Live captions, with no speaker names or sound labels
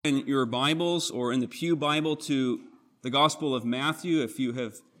In your Bibles or in the Pew Bible to the Gospel of Matthew. If you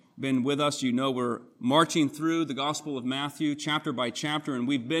have been with us, you know we're marching through the Gospel of Matthew chapter by chapter, and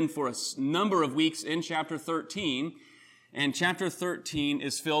we've been for a number of weeks in chapter 13. And chapter 13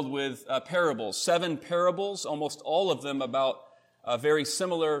 is filled with parables, 7 parables, almost all of them about a very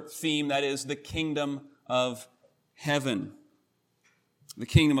similar theme, that is the kingdom of heaven. The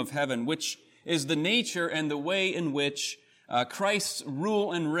kingdom of heaven, which is the nature and the way in which Christ's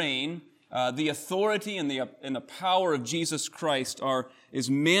rule and reign, the authority and the power of Jesus Christ is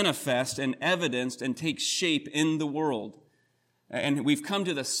manifest and evidenced and takes shape in the world. And we've come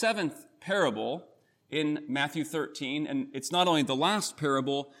to the 7th parable in Matthew 13, and it's not only the last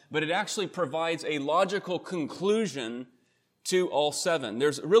parable, but it actually provides a logical conclusion to all 7.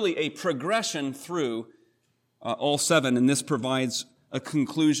 There's really a progression through all 7, and this provides a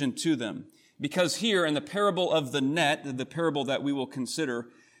conclusion to them. Because here in the parable of the net, the parable that we will consider,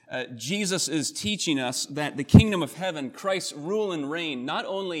 Jesus is teaching us that the kingdom of heaven, Christ's rule and reign, not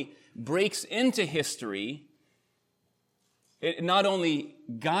only breaks into history, it not only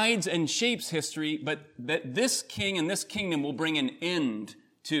guides and shapes history, but that this king and this kingdom will bring an end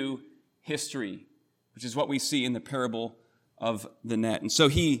to history, which is what we see in the parable of the net. And so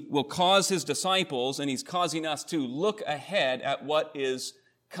he will cause his disciples, and he's causing us to look ahead at what is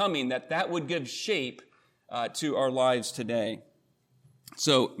coming, that would give shape to our lives today.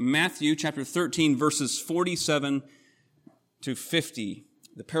 So Matthew chapter 13, verses 47 to 50,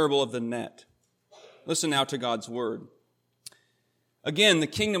 the parable of the net. Listen now to God's word. Again, the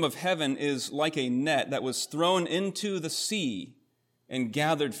kingdom of heaven is like a net that was thrown into the sea and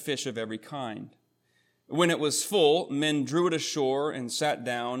gathered fish of every kind. When it was full, men drew it ashore and sat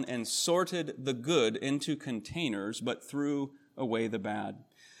down and sorted the good into containers, but threw away the bad.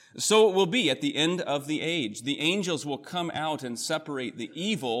 So it will be at the end of the age. The angels will come out and separate the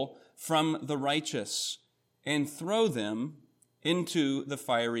evil from the righteous and throw them into the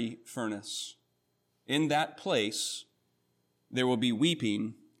fiery furnace. In that place, there will be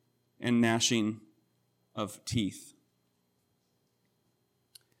weeping and gnashing of teeth.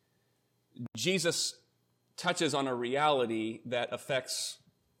 Jesus touches on a reality that affects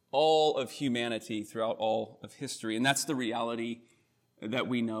all of humanity throughout all of history, and that's the reality that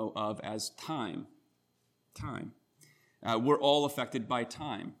we know of as time. Time. We're all affected by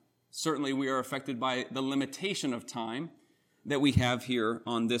time. Certainly we are affected by the limitation of time that we have here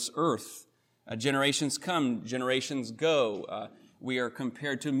on this earth. Generations come, generations go. We are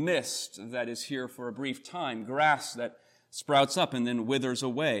compared to mist that is here for a brief time, grass that sprouts up and then withers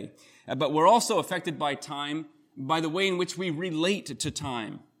away. But we're also affected by time by the way in which we relate to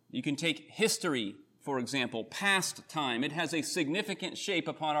time. You can take history, for example, past time. It has a significant shape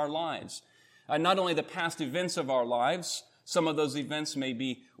upon our lives. Not only the past events of our lives, some of those events may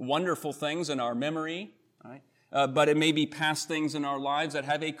be wonderful things in our memory, right? But it may be past things in our lives that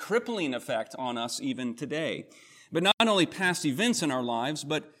have a crippling effect on us even today. But not only past events in our lives,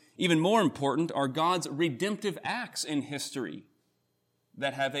 but even more important are God's redemptive acts in history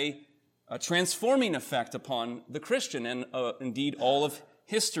that have a transforming effect upon the Christian and indeed all of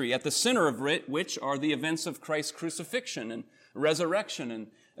history, at the center of which are the events of Christ's crucifixion and resurrection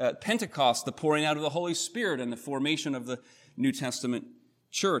and Pentecost, the pouring out of the Holy Spirit and the formation of the New Testament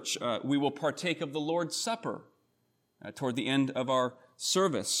church. We will partake of the Lord's Supper toward the end of our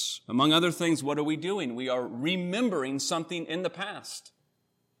service. Among other things, what are we doing? We are remembering something in the past,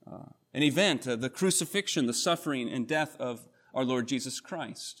 an event, the crucifixion, the suffering and death of our Lord Jesus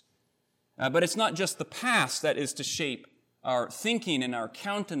Christ. But it's not just the past that is to shape our thinking and our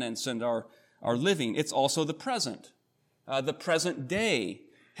countenance and our living. It's also the present. The present day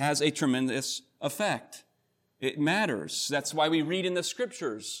has a tremendous effect. It matters. That's why we read in the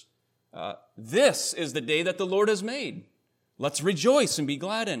Scriptures, this is the day that the Lord has made. Let's rejoice and be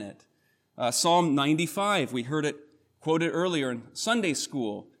glad in it. Psalm 95, we heard it quoted earlier in Sunday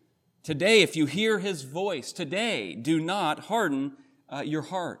school. Today, if you hear His voice, today, do not harden your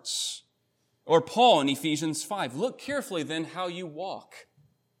hearts. Or Paul in Ephesians 5, look carefully then how you walk,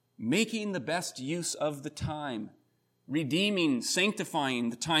 making the best use of the time, redeeming,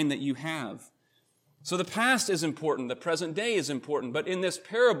 sanctifying the time that you have. So the past is important, the present day is important, but in this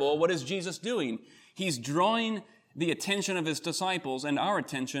parable, what is Jesus doing? He's drawing the attention of His disciples and our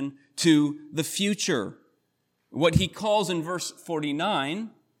attention to the future. What He calls in verse 49,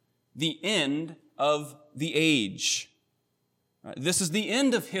 the end of the age. This is the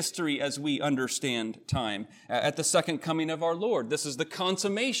end of history as we understand time. At the second coming of our Lord, this is the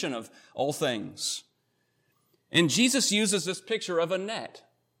consummation of all things. And Jesus uses this picture of a net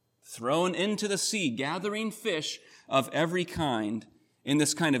thrown into the sea, gathering fish of every kind. in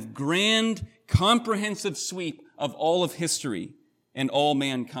this kind of grand, comprehensive sweep of all of history and all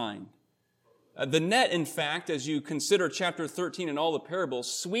mankind. The net, in fact, as you consider chapter 13 and all the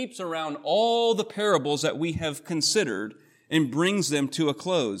parables, sweeps around all the parables that we have considered and brings them to a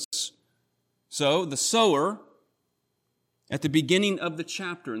close. So, the sower, at the beginning of the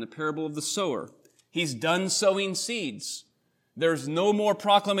chapter, in the parable of the sower, he's done sowing seeds. There's no more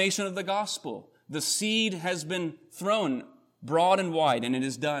proclamation of the gospel. The seed has been thrown broad and wide, and it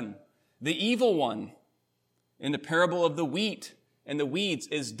is done. The evil one, in the parable of the wheat and the weeds,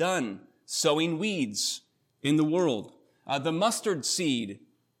 is done sowing weeds in the world. The mustard seed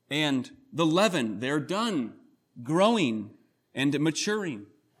and the leaven, they're done growing and maturing.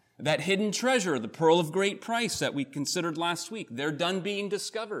 That hidden treasure, the pearl of great price that we considered last week, they're done being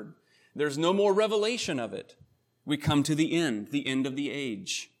discovered. There's no more revelation of it. We come to the end of the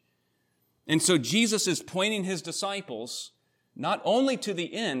age. And so Jesus is pointing his disciples not only to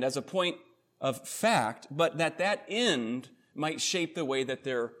the end as a point of fact, but that end might shape the way that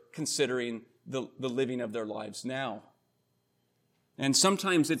they're considering the living of their lives now. And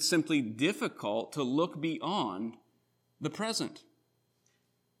sometimes it's simply difficult to look beyond the present.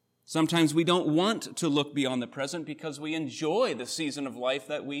 Sometimes we don't want to look beyond the present because we enjoy the season of life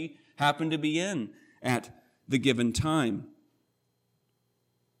that we happen to be in at the given time.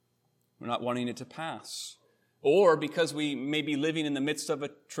 We're not wanting it to pass. Or because we may be living in the midst of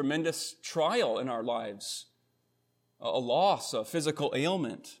a tremendous trial in our lives, a loss, a physical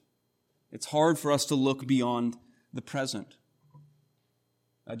ailment. It's hard for us to look beyond the present.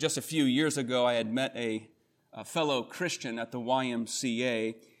 Just a few years ago, I had met a fellow Christian at the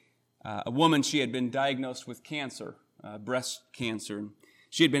YMCA, a woman. She had been diagnosed with cancer, breast cancer.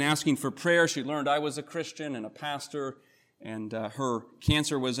 She had been asking for prayer. She learned I was a Christian and a pastor, and her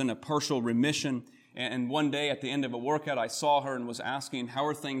cancer was in a partial remission. And one day at the end of a workout, I saw her and was asking, how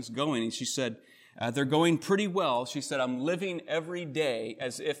are things going? And she said, they're going pretty well. She said, I'm living every day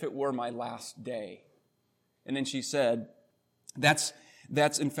as if it were my last day. And then she said, that's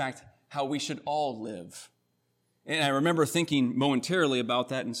in fact how we should all live. And I remember thinking momentarily about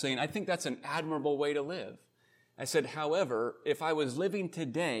that and saying, I think that's an admirable way to live. I said, however, if I was living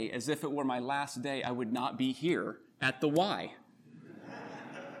today as if it were my last day, I would not be here at the Y.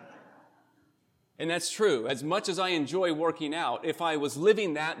 And that's true. As much as I enjoy working out, if I was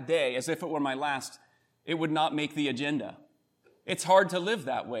living that day as if it were my last, it would not make the agenda. It's hard to live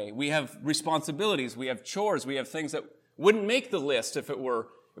that way. We have responsibilities, we have chores, we have things that wouldn't make the list if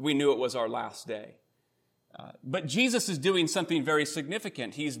we knew it was our last day. But Jesus is doing something very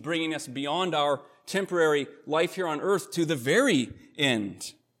significant. He's bringing us beyond our temporary life here on earth to the very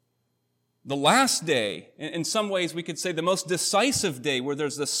end. The last day, in some ways we could say the most decisive day, where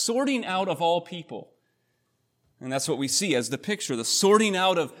there's the sorting out of all people. And that's what we see as the picture, the sorting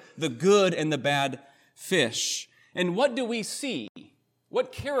out of the good and the bad fish. And what do we see?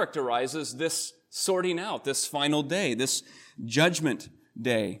 What characterizes this sorting out, this final day, this judgment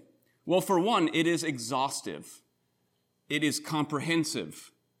day? Well, for one, it is exhaustive. It is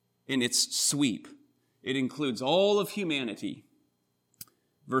comprehensive in its sweep. It includes all of humanity.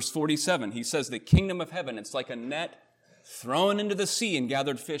 Verse 47, he says, the kingdom of heaven, it's like a net thrown into the sea and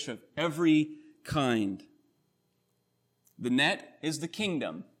gathered fish of every kind. The net is the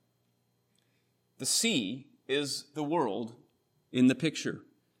kingdom. The sea is the world in the picture.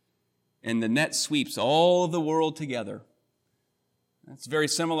 And the net sweeps all of the world together. That's very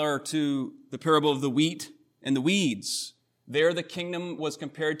similar to the parable of the wheat and the weeds. There the kingdom was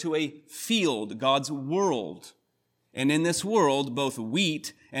compared to a field, God's world. And in this world, both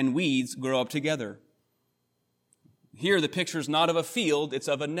wheat and weeds grow up together. Here, the picture is not of a field, it's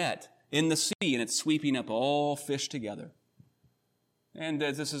of a net in the sea, and it's sweeping up all fish together. And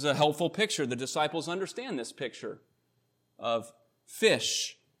this is a helpful picture. The disciples understand this picture of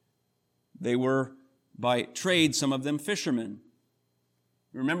fish. They were, by trade, some of them fishermen.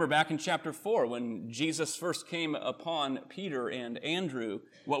 Remember back in chapter 4, when Jesus first came upon Peter and Andrew,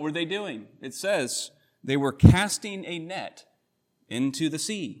 what were they doing? It says, they were casting a net into the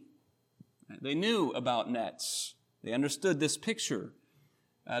sea. They knew about nets. They understood this picture.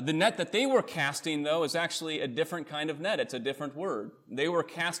 The net that they were casting, though, is actually a different kind of net. It's a different word. They were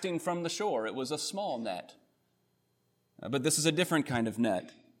casting from the shore. It was a small net. But this is a different kind of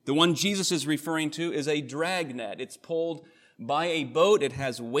net. The one Jesus is referring to is a drag net. It's pulled by a boat. It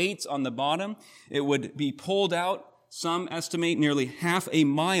has weights on the bottom. It would be pulled out, some estimate nearly half a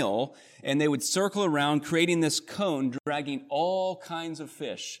mile, and they would circle around, creating this cone, dragging all kinds of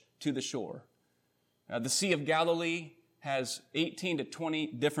fish to the shore. The Sea of Galilee has 18 to 20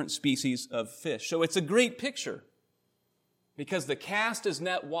 different species of fish. So it's a great picture. Because the cast is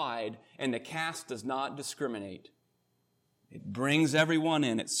net wide, and the cast does not discriminate. It brings everyone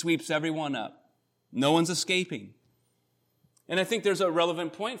in. It sweeps everyone up. No one's escaping. And I think there's a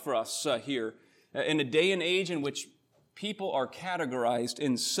relevant point for us here. In a day and age in which people are categorized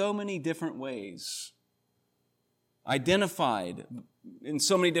in so many different ways, identified in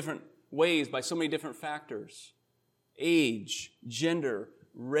so many different ways by so many different factors, age, gender,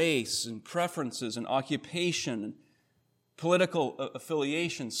 race, and preferences, and occupation, and political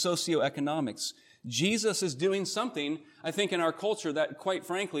affiliation, socioeconomics. Jesus is doing something, I think, in our culture that, quite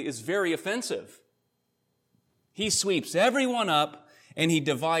frankly, is very offensive. He sweeps everyone up, and he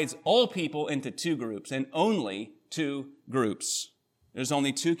divides all people into two groups, and only two groups. There's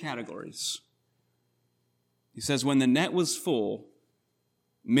only two categories. He says, when the net was full,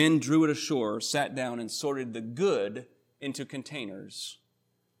 men drew it ashore, sat down, and sorted the good into containers,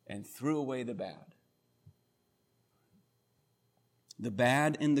 and threw away the bad. The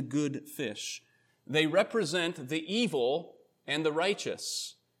bad and the good fish. They represent the evil and the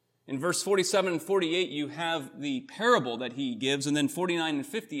righteous. In verse 47 and 48, you have the parable that he gives, and then 49 and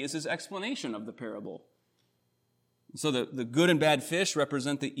 50 is his explanation of the parable. So the good and bad fish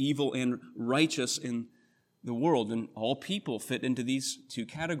represent the evil and righteous in the world, and all people fit into these two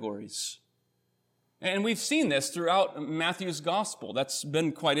categories. And we've seen this throughout Matthew's gospel. That's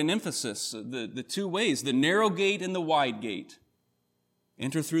been quite an emphasis. The two ways, the narrow gate and the wide gate.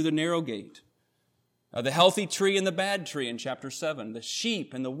 Enter through the narrow gate. The healthy tree and the bad tree in chapter 7. The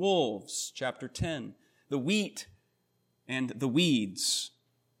sheep and the wolves, chapter 10. The wheat and the weeds.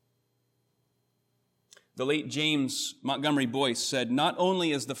 The late James Montgomery Boyce said, not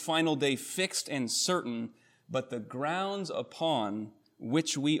only is the final day fixed and certain, but the grounds upon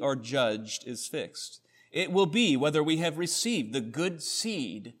which we are judged is fixed. It will be whether we have received the good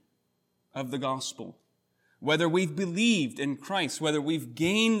seed of the gospel, whether we've believed in Christ, whether we've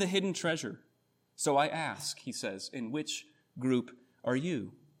gained the hidden treasure. So I ask, he says, in which group are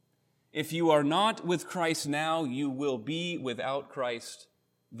you? If you are not with Christ now, you will be without Christ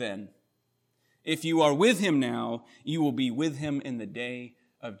then. If you are with him now, you will be with him in the day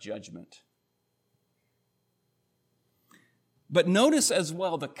of judgment. But notice as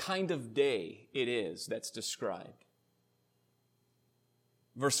well the kind of day it is that's described.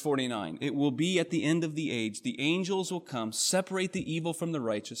 Verse 49, it will be at the end of the age, the angels will come, separate the evil from the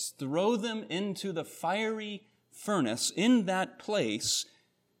righteous, throw them into the fiery furnace. In that place,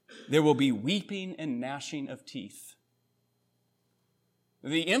 there will be weeping and gnashing of teeth.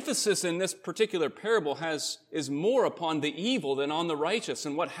 The emphasis in this particular parable is more upon the evil than on the righteous,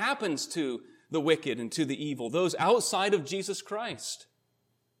 and what happens to the wicked and to the evil, those outside of Jesus Christ.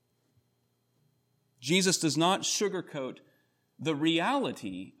 Jesus does not sugarcoat the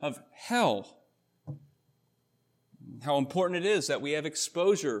reality of hell. How important it is that we have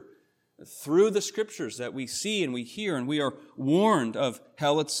exposure through the Scriptures, that we see and we hear, and we are warned of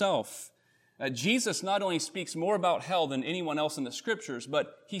hell itself. Jesus not only speaks more about hell than anyone else in the Scriptures,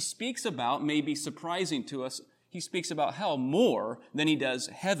 but he speaks about, maybe surprising to us, he speaks about hell more than he does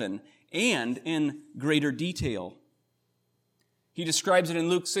heaven, and in greater detail. He describes it in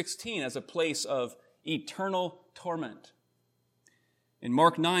Luke 16 as a place of eternal torment. In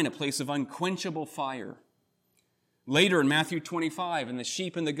Mark 9, a place of unquenchable fire. Later in Matthew 25, in the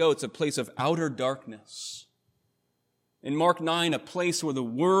sheep and the goats, a place of outer darkness. In Mark 9, a place where the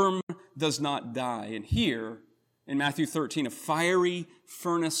worm does not die. And here, in Matthew 13, a fiery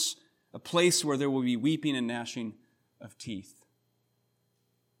furnace, a place where there will be weeping and gnashing of teeth.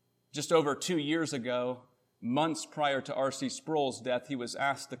 Just over 2 years ago, months prior to R.C. Sproul's death, he was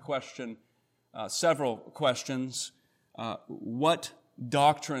asked the question, several questions. What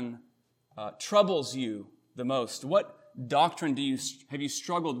doctrine troubles you the most? What doctrine have you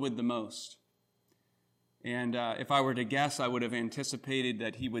struggled with the most? And if I were to guess, I would have anticipated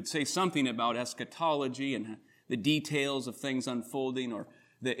that he would say something about eschatology and the details of things unfolding, or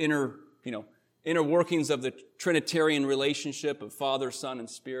the inner workings of the Trinitarian relationship of Father, Son, and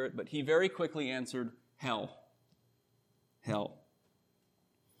Spirit. But he very quickly answered, hell. Hell.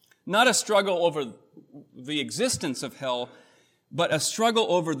 Not a struggle over the existence of hell, but a struggle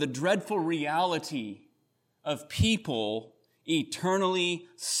over the dreadful reality of people eternally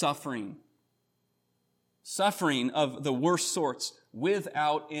suffering. Suffering of the worst sorts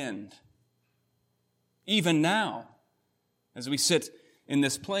without end. Even now, as we sit in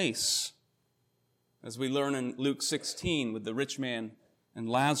this place, as we learn in Luke 16 with the rich man and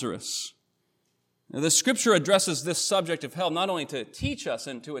Lazarus. Now, the Scripture addresses this subject of hell not only to teach us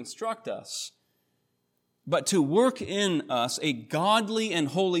and to instruct us, but to work in us a godly and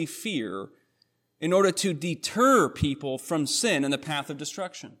holy fear in order to deter people from sin and the path of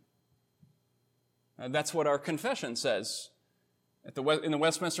destruction. That's what our confession says in the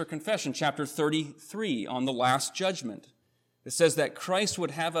Westminster Confession, chapter 33, on the Last Judgment. It says that Christ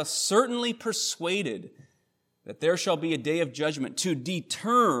would have us certainly persuaded that there shall be a day of judgment to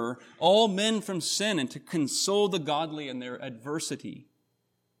deter all men from sin and to console the godly in their adversity.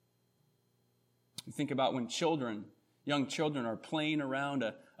 You think about when young children are playing around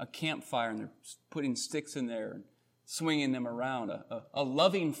a campfire and they're putting sticks in there and swinging them around. A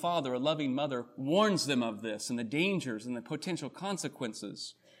loving father, a loving mother warns them of this and the dangers and the potential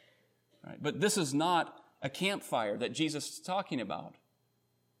consequences. Right? But this is not a campfire that Jesus is talking about.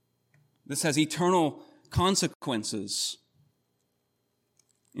 This has eternal consequences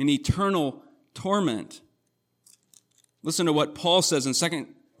and eternal torment. Listen to what Paul says in 2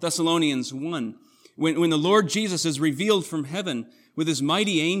 Thessalonians 1. When the Lord Jesus is revealed from heaven with his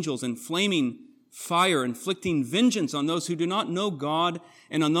mighty angels in flaming fire, inflicting vengeance on those who do not know God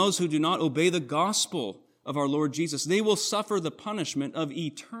and on those who do not obey the gospel of our Lord Jesus, they will suffer the punishment of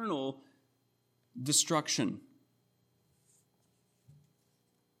eternal destruction.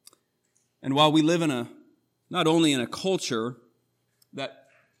 And while we live not only in a culture that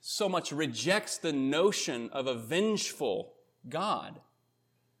so much rejects the notion of a vengeful God,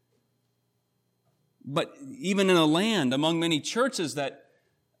 but even in a land among many churches that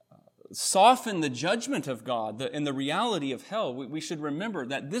soften the judgment of God and the reality of hell, we should remember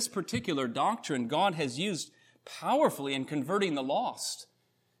that this particular doctrine God has used powerfully in converting the lost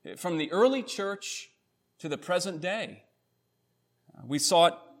from the early church to the present day. We saw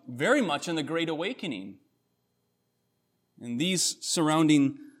it very much in the Great Awakening in these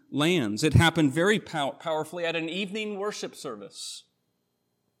surrounding lands. It happened very powerfully at an evening worship service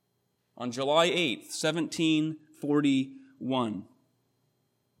on July 8th, 1741.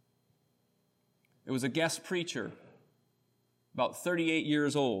 It was a guest preacher, about 38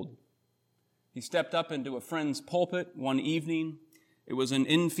 years old. He stepped up into a friend's pulpit one evening. It was in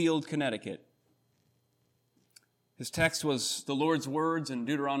Enfield, Connecticut. His text was the Lord's words in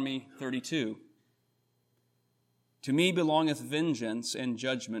Deuteronomy 32. To me belongeth vengeance and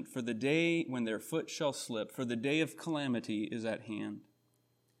judgment for the day when their foot shall slip, for the day of calamity is at hand.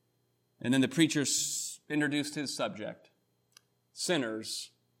 And then the preacher introduced his subject, sinners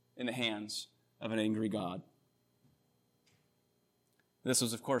in the hands of an angry God. This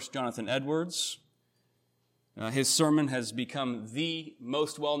was, of course, Jonathan Edwards. His sermon has become the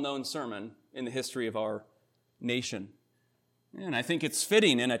most well-known sermon in the history of our nation. And I think it's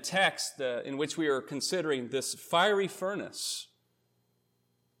fitting in a text in which we are considering this fiery furnace,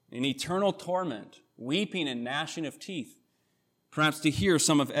 an eternal torment, weeping and gnashing of teeth, perhaps to hear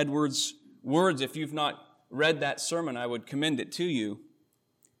some of Edwards' words. If you've not read that sermon, I would commend it to you.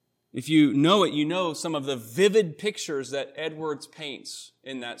 If you know it, you know some of the vivid pictures that Edwards paints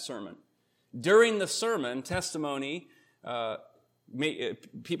in that sermon. During the sermon,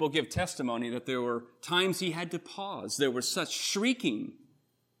 people give testimony that there were times he had to pause. There was such shrieking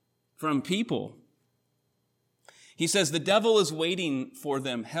from people. He says, the devil is waiting for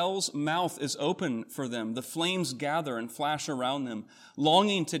them. Hell's mouth is open for them. The flames gather and flash around them,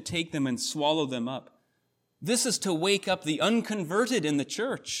 longing to take them and swallow them up. This is to wake up the unconverted in the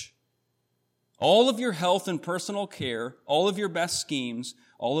church. All of your health and personal care, all of your best schemes,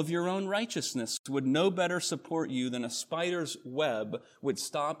 all of your own righteousness would no better support you than a spider's web would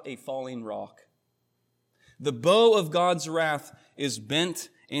stop a falling rock. The bow of God's wrath is bent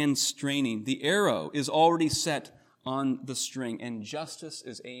and straining. The arrow is already set on the string, and justice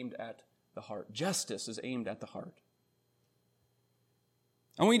is aimed at the heart. Justice is aimed at the heart.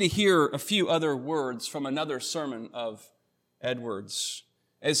 I want you to hear a few other words from another sermon of Edwards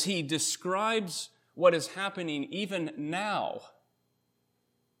as he describes what is happening even now,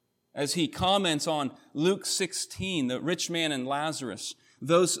 as he comments on Luke 16, the rich man and Lazarus,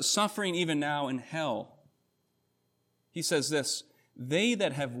 those suffering even now in hell. He says this, they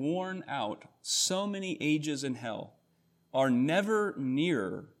that have worn out so many ages in hell are never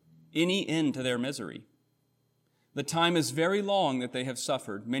nearer any end to their misery. The time is very long that they have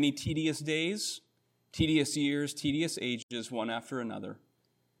suffered, many tedious days, tedious years, tedious ages, one after another.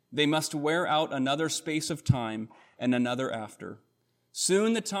 They must wear out another space of time and another after.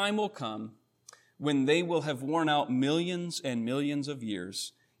 Soon the time will come when they will have worn out millions and millions of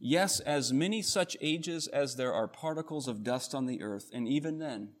years. Yes, as many such ages as there are particles of dust on the earth, and even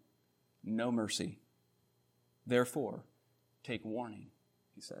then, no mercy. Therefore, take warning,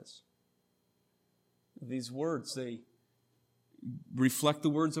 he says. These words, they reflect the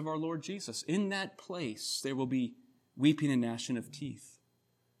words of our Lord Jesus. In that place, there will be weeping and gnashing of teeth.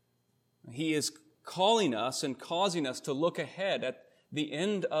 He is calling us and causing us to look ahead at the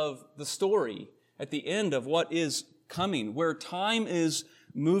end of the story, at the end of what is coming, where time is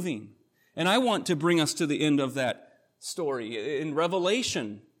moving. And I want to bring us to the end of that story. In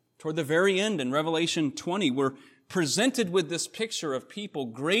Revelation, toward the very end, in Revelation 20, we're presented with this picture of people,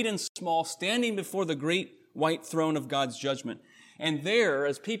 great and small, standing before the great white throne of God's judgment. And there,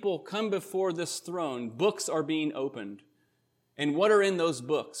 as people come before this throne, books are being opened. And what are in those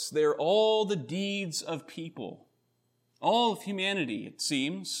books? They're all the deeds of people, all of humanity, it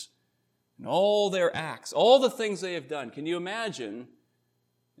seems, and all their acts, all the things they have done. Can you imagine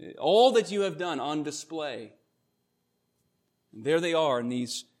all that you have done on display? And there they are in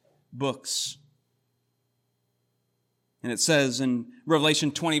these books. And it says in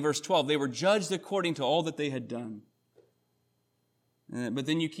Revelation 20, verse 12, they were judged according to all that they had done. But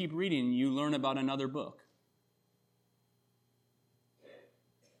then you keep reading and you learn about another book.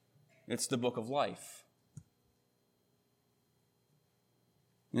 It's the book of life.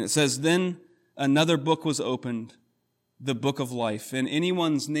 And it says, then another book was opened, the book of life, and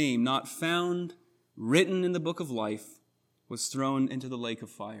anyone's name not found written in the book of life was thrown into the lake of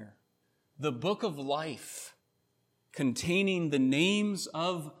fire. The book of life, containing the names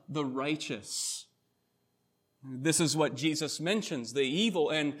of the righteous. This is what Jesus mentions, the evil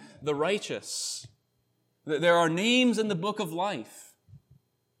and the righteous. There are names in the book of life.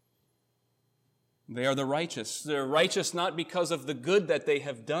 They are the righteous. They're righteous not because of the good that they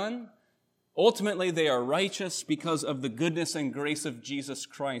have done. Ultimately, they are righteous because of the goodness and grace of Jesus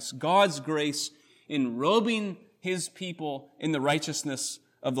Christ. God's grace enrobing His people in the righteousness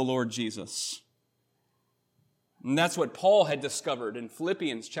of the Lord Jesus. And that's what Paul had discovered in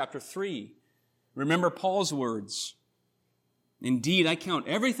Philippians chapter 3. Remember Paul's words. Indeed, I count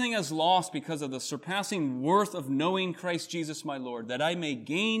everything as lost because of the surpassing worth of knowing Christ Jesus my Lord, that I may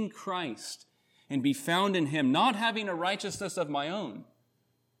gain Christ and be found in Him, not having a righteousness of my own,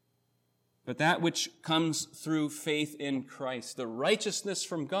 but that which comes through faith in Christ, the righteousness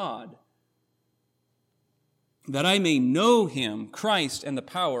from God, that I may know Him, Christ, and the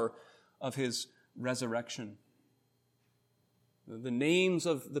power of His resurrection. The names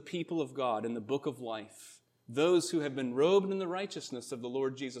of the people of God in the book of life, those who have been robed in the righteousness of the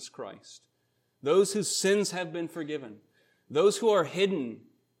Lord Jesus Christ, those whose sins have been forgiven, those who are hidden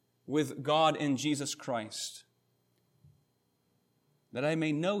with God in Jesus Christ, that I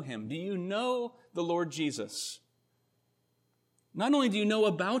may know Him. Do you know the Lord Jesus? Not only do you know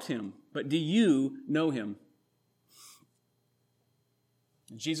about Him, but do you know Him?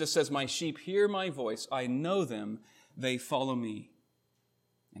 Jesus says, my sheep hear my voice. I know them. They follow me.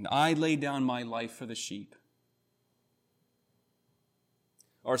 And I lay down my life for the sheep.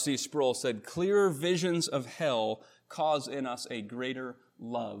 R.C. Sproul said, clearer visions of hell cause in us a greater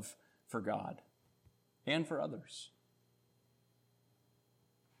love for God and for others.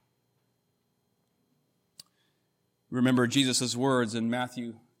 Remember Jesus' words in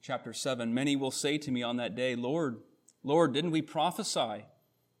Matthew chapter 7. Many will say to me on that day, Lord, Lord, didn't we prophesy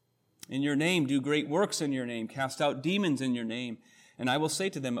in your name, do great works in your name, cast out demons in your name? And I will say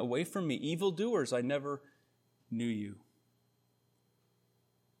to them, away from me, evildoers, I never knew you.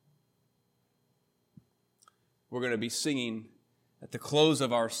 We're going to be singing at the close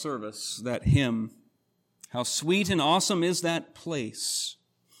of our service that hymn, how sweet and awesome is that place.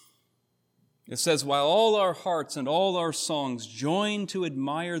 It says, while all our hearts and all our songs join to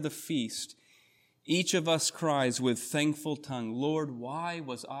admire the feast, each of us cries with thankful tongue, Lord, why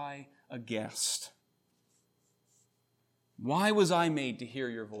was I a guest? Why was I made to hear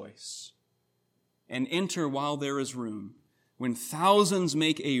your voice and enter while there is room, when thousands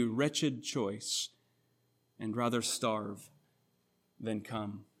make a wretched choice and rather starve than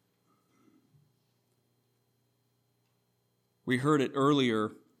come? We heard it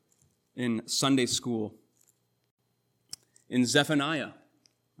earlier in Sunday school in Zephaniah.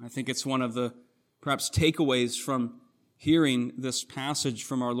 I think it's one of the perhaps takeaways from hearing this passage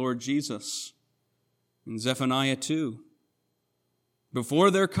from our Lord Jesus. In Zephaniah 2, before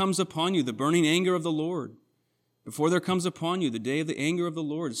there comes upon you the burning anger of the Lord, before there comes upon you the day of the anger of the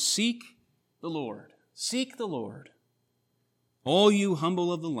Lord, seek the Lord. Seek the Lord, all you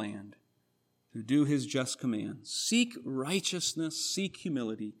humble of the land, who do His just commands. Seek righteousness, seek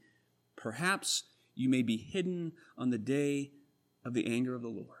humility. Perhaps you may be hidden on the day of the anger of the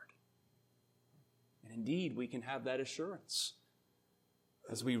Lord. And indeed, we can have that assurance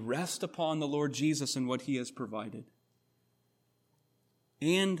as we rest upon the Lord Jesus and what He has provided.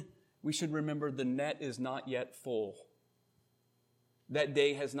 And we should remember the net is not yet full. That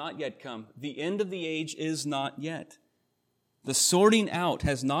day has not yet come. The end of the age is not yet. The sorting out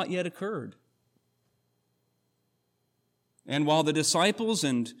has not yet occurred. And while the disciples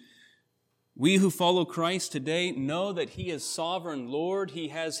and we who follow Christ today know that He is sovereign Lord, He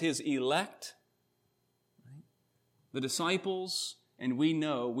has His elect, the disciples and we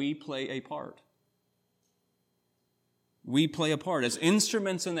know we play a part. We play a part as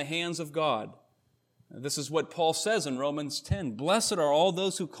instruments in the hands of God. This is what Paul says in Romans 10. Blessed are all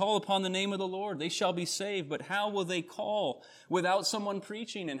those who call upon the name of the Lord. They shall be saved. But how will they call without someone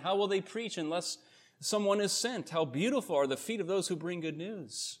preaching? And how will they preach unless someone is sent? How beautiful are the feet of those who bring good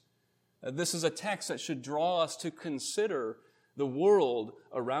news. This is a text that should draw us to consider the world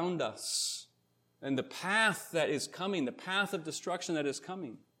around us and the path that is coming, the path of destruction that is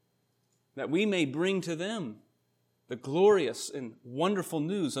coming, that we may bring to them the glorious and wonderful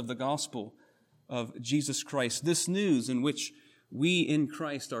news of the gospel of Jesus Christ, this news in which we in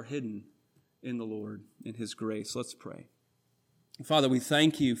Christ are hidden in the Lord, in His grace. Let's pray. Father, we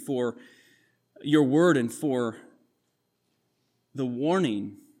thank You for Your word and for the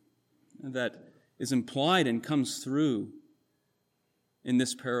warning that is implied and comes through in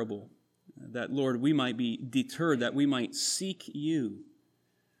this parable, that, Lord, we might be deterred, that we might seek You,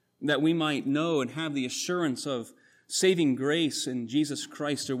 that we might know and have the assurance of saving grace in Jesus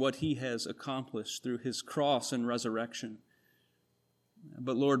Christ or what He has accomplished through His cross and resurrection.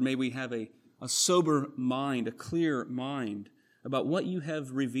 But Lord, may we have a sober mind, a clear mind about what You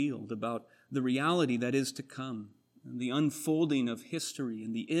have revealed, about the reality that is to come, and the unfolding of history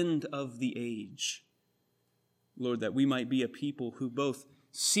and the end of the age. Lord, that we might be a people who both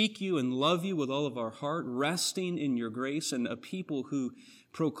seek You and love You with all of our heart, resting in Your grace, and a people who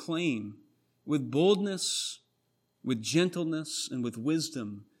proclaim with boldness, with gentleness, and with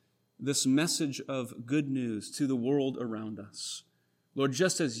wisdom this message of good news to the world around us. Lord,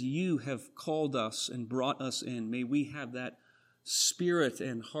 just as You have called us and brought us in, may we have that spirit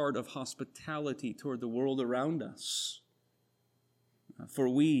and heart of hospitality toward the world around us. For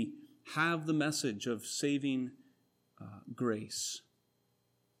we have the message of saving grace.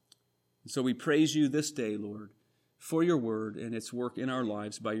 So we praise You this day, Lord, for Your word and its work in our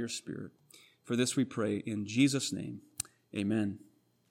lives by Your Spirit. For this we pray in Jesus' name. Amen.